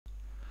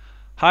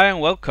Hi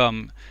and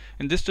welcome.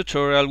 In this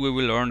tutorial we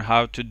will learn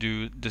how to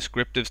do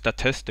descriptive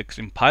statistics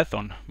in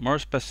Python. More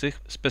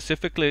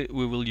specifically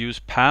we will use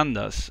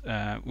pandas.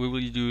 We will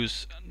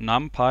use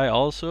NumPy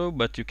also,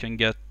 but you can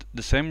get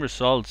the same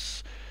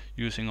results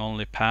using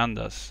only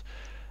pandas,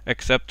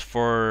 except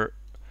for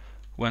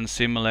when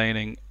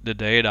simulating the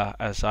data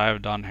as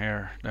I've done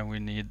here, then we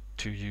need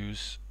to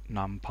use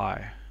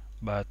NumPy.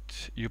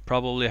 But you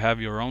probably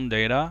have your own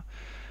data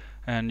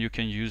and you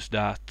can use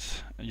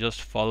that.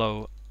 Just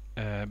follow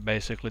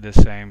basically the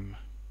same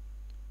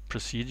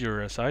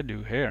procedure as I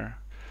do here.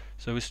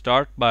 So we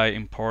start by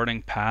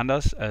importing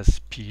pandas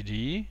as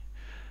PD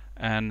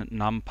and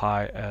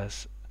NumPy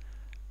as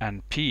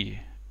NP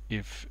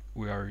if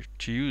we are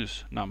to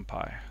use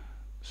NumPy.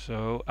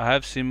 So I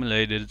have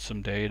simulated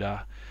some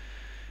data.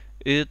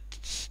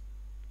 It's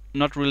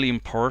not really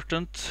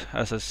important,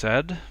 as I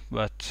said,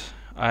 but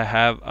I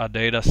have a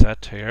data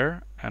set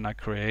here and I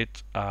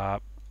create a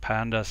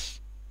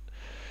pandas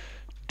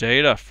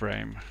data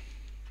frame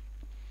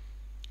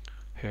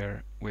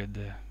here with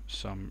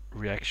some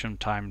reaction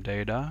time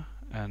data,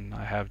 and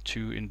I have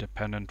two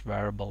independent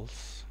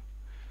variables.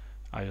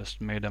 I just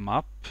made them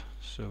up.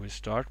 So we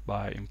start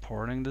by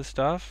importing the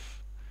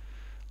stuff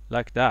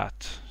like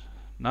that.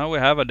 Now we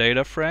have a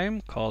data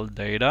frame called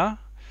data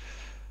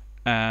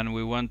and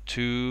we want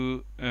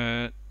to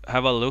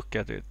have a look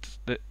at it.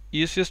 The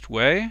easiest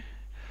way,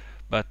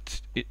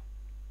 but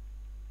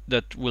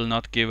that will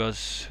not give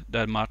us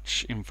that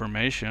much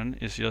information,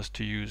 is just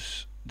to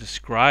use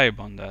describe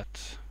on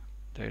that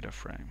data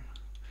frame.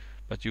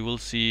 But you will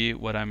see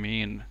what I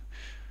mean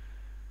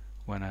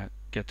when I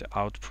get the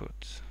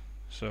output.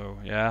 So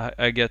yeah,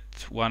 I get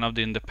one of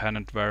the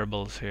independent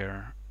variables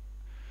here,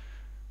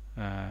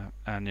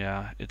 and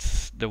yeah,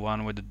 it's the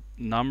one with the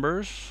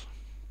numbers,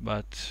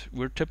 but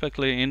we're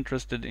typically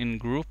interested in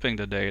grouping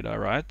the data,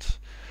 right?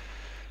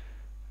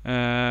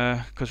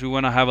 Because we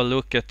want to have a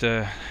look at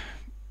the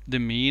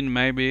mean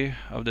maybe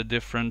of the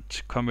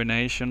different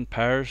combination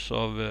pairs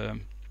of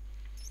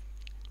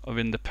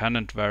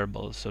independent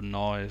variables, so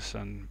noise,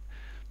 and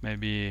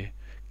maybe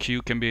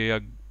Q can be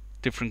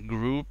different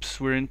groups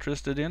we're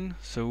interested in.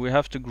 So we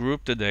have to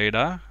group the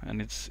data,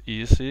 and it's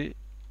easy.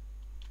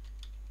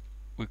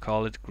 We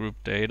call it group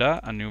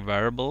data, a new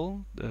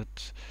variable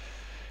that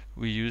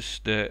we use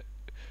the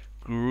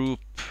group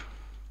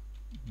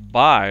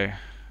by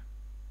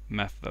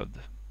method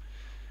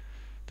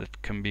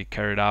that can be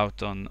carried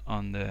out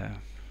on the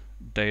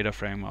data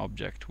frame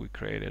object we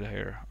created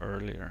here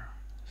earlier.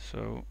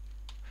 So,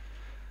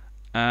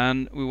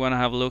 and we want to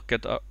have a look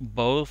at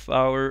both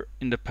our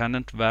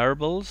independent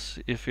variables.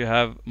 If you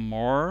have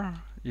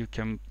more, you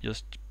can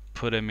just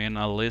put them in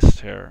a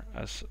list here,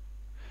 as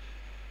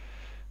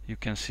you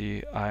can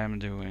see I am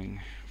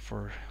doing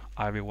for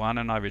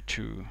IV1 and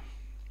IV2.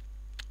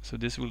 So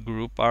this will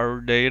group our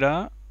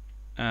data,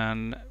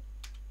 and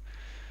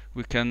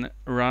we can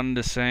run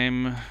the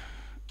same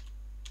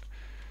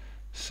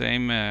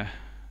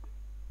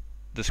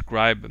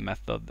describe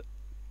method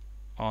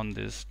on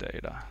this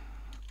data.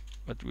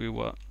 But we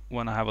want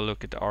to have a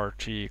look at the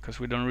RT, because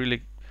we don't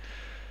really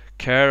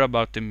care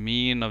about the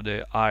mean of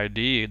the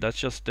ID. That's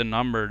just the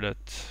number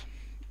that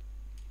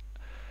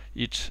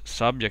each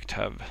subject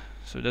have.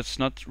 So that's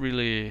not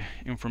really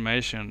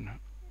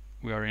information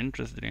we are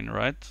interested in,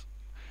 right?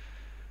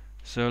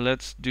 So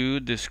let's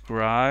do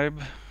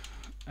describe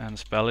and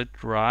spell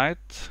it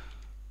right,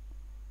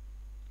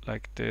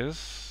 like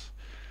this.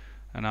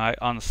 And I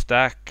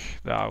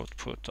unstack the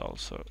output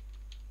also.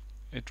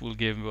 It will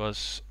give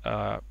us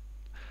a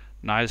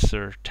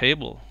nicer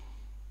table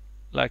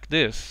like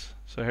this.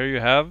 So here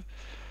you have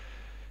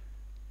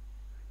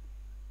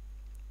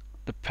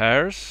the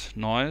pairs: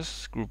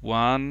 noise, group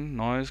 1,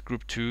 noise,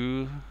 group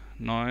 2,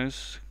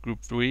 noise,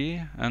 group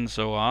 3, and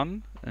so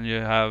on. And you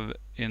have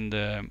in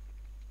the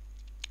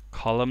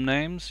column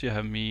names, you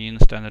have mean,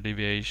 standard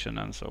deviation,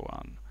 and so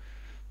on.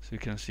 So you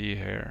can see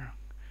here,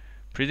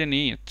 pretty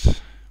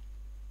neat.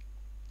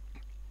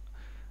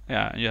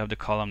 Yeah, you have the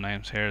column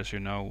names here, so you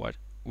know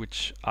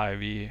which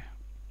IV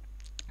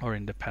or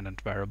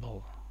independent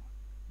variable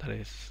that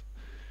is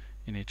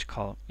in each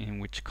column, in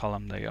which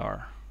column they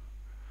are.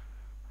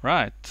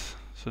 Right,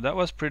 so that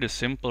was pretty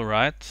simple,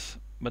 right?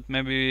 But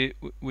maybe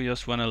we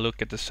just want to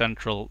look at the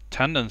central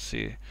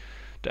tendency,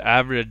 the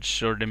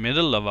average or the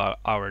middle of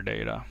our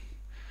data.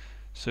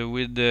 So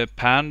with the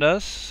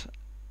pandas,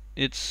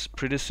 it's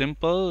pretty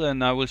simple,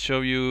 and I will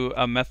show you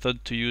a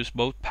method to use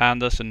both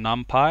pandas and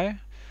NumPy.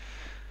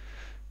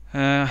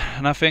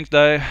 And I think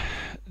that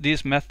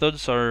these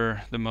methods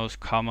are the most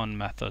common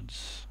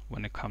methods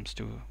when it comes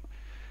to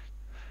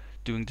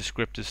doing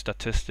descriptive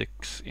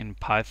statistics in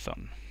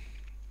Python.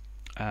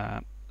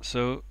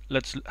 So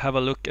let's have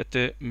a look at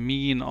the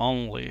mean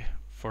only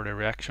for the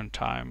reaction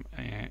time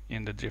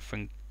in the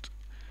different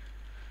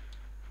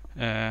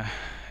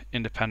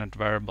independent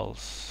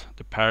variables,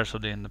 the pairs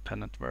of the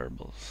independent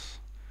variables.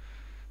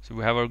 So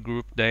we have our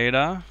group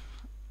data,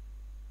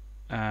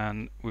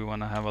 and we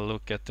want to have a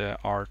look at the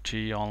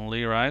RT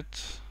only,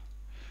 right?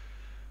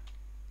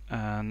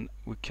 and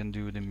we can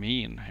do the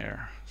mean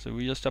here. So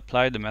we just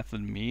apply the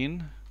method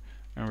mean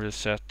and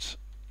reset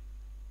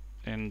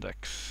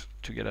index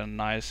to get a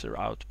nicer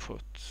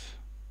output.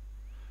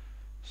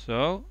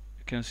 So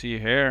you can see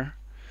here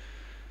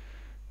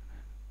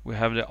we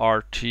have the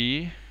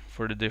RT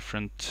for the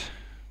different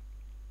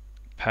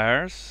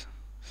pairs.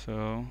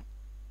 So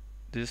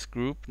this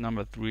group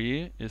number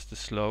 3 is the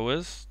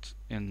slowest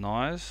in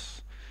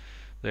noise.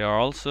 They are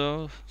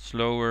also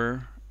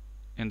slower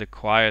in the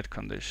quiet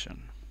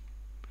condition.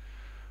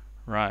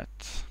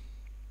 Right.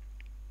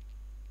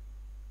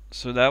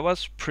 So that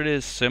was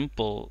pretty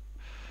simple.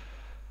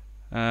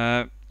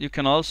 You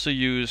can also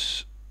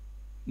use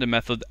the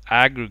method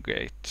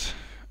aggregate,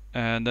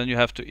 and then you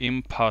have to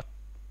input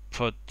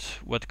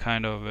what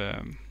kind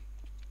of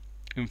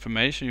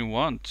information you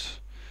want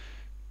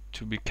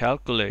to be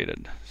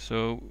calculated.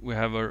 So we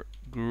have a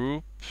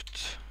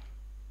grouped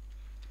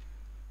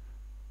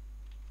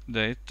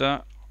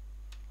data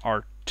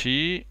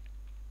RT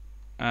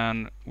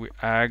and we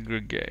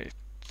aggregate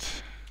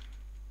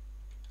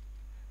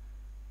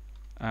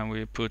and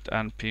we put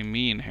NP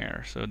mean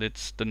here, so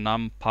that's the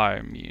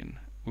NumPy mean.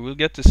 We will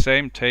get the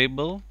same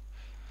table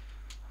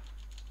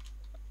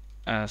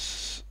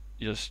as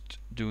just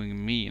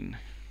doing mean,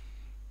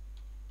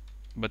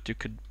 but you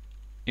could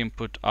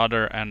input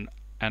other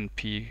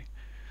NP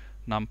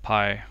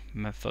NumPy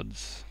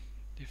methods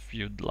if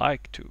you'd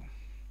like to.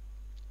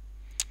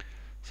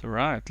 So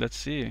right, let's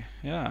see.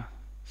 Yeah,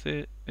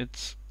 see,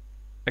 it's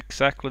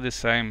exactly the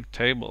same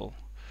table,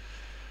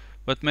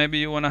 but maybe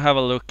you want to have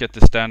a look at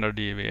the standard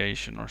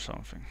deviation or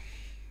something.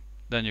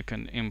 Then you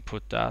can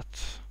input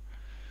that.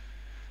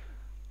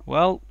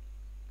 Well,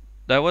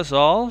 that was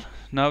all.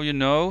 Now you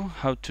know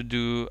how to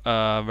do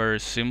a very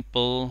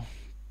simple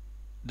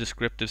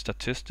descriptive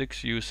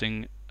statistics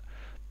using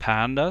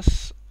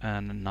Pandas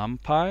and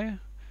NumPy,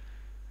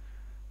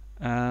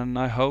 and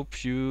I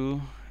hope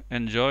you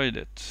enjoyed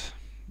it.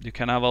 You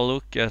can have a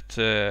look at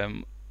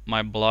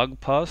my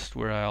blog post,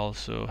 where I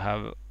also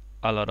have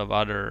a lot of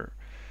other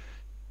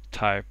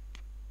type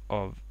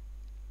of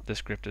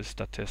descriptive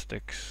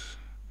statistics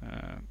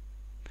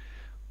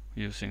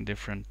using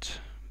different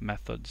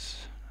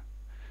methods.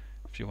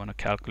 If you want to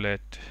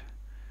calculate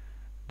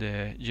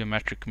the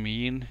geometric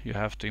mean, you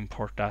have to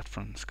import that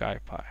from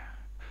SciPy.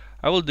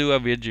 I will do a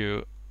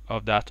video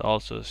of that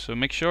also, so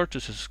make sure to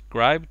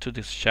subscribe to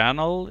this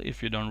channel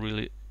if you don't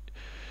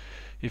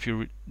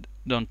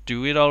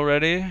do it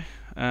already.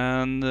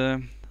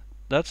 And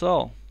that's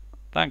all.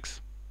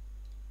 Thanks.